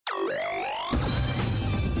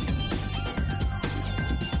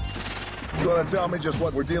You want to tell me just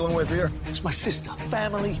what we're dealing with here? It's my sister.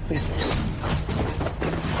 Family business.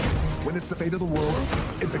 When it's the fate of the world,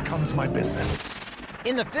 it becomes my business.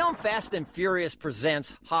 In the film Fast and Furious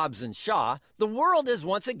presents Hobbs and Shaw, the world is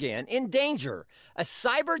once again in danger. A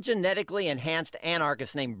cybergenetically enhanced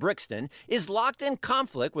anarchist named Brixton is locked in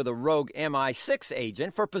conflict with a rogue MI6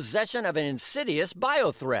 agent for possession of an insidious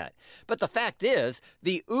biothreat. But the fact is,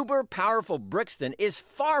 the uber-powerful Brixton is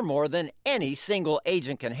far more than any single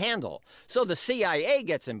agent can handle. So the CIA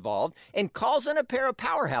gets involved and calls in a pair of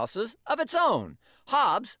powerhouses of its own.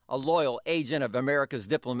 Hobbs, a loyal agent of America's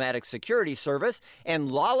Diplomatic Security Service,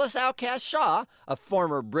 and lawless outcast Shaw, a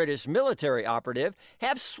former British military operative,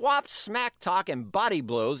 have swapped smack talk and body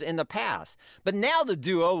blows in the past. But now the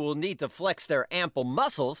duo will need to flex their ample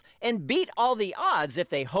muscles and beat all the odds if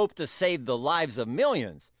they hope to save the lives of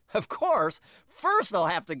millions. Of course, first they'll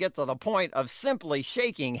have to get to the point of simply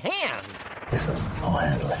shaking hands. Listen, I'll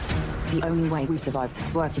handle it. The only way we survive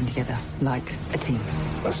is working together, like a team.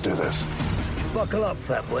 Let's do this. Buckle up,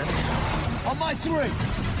 fat boy. On my 3. 1!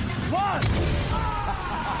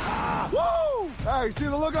 Woo! Hey, see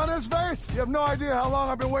the look on his face? You have no idea how long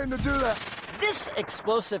I've been waiting to do that. This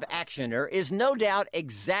explosive actioner is no doubt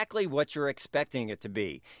exactly what you're expecting it to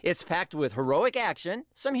be. It's packed with heroic action,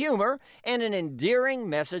 some humor, and an endearing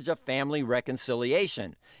message of family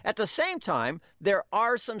reconciliation. At the same time, there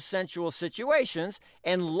are some sensual situations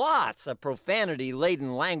and lots of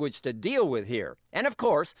profanity-laden language to deal with here. And of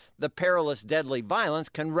course, the perilous, deadly violence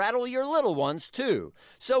can rattle your little ones too.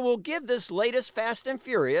 So we'll give this latest Fast and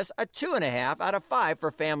Furious a 2.5 out of 5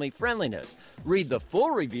 for family friendliness. Read the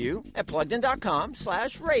full review at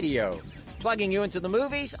pluggedin.com/radio. Plugging you into the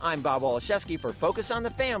movies, I'm Bob Waliszewski for Focus on the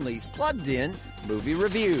Family's Plugged In Movie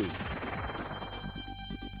Review.